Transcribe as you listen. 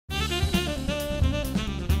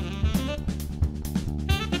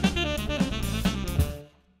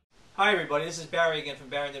Hi everybody, this is Barry again from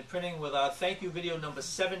Barrington Printing with our thank you video number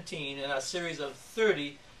 17 in our series of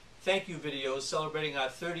 30 thank you videos celebrating our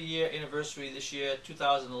 30-year anniversary this year,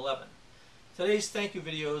 2011. Today's thank you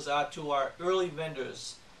videos are to our early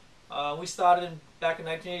vendors. We started back in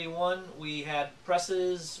 1981. We had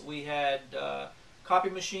presses, we had copy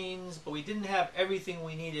machines, but we didn't have everything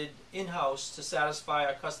we needed in-house to satisfy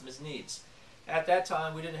our customers' needs. At that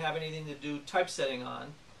time, we didn't have anything to do typesetting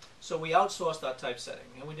on. So we outsourced our typesetting,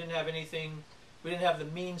 and we didn't have the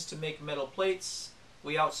means to make metal plates.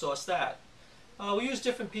 We outsourced that. We used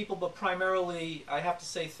different people, but primarily I have to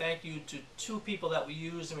say thank you to two people that we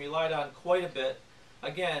used and relied on quite a bit.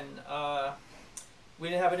 Again, we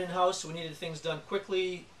didn't have it in-house, so we needed things done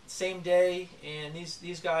quickly, same day, and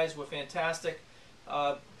these guys were fantastic.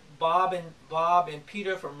 Bob and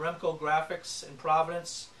Peter from Remco Graphics in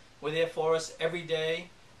Providence were there for us every day,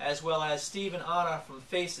 as well as Steve and Anna from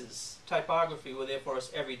Faces Typography were there for us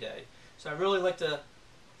every day. So I'd really like to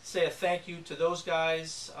say a thank you to those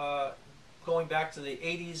guys, going back to the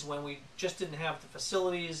 80s when we just didn't have the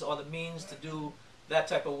facilities or the means to do that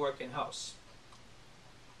type of work in-house.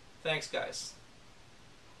 Thanks, guys.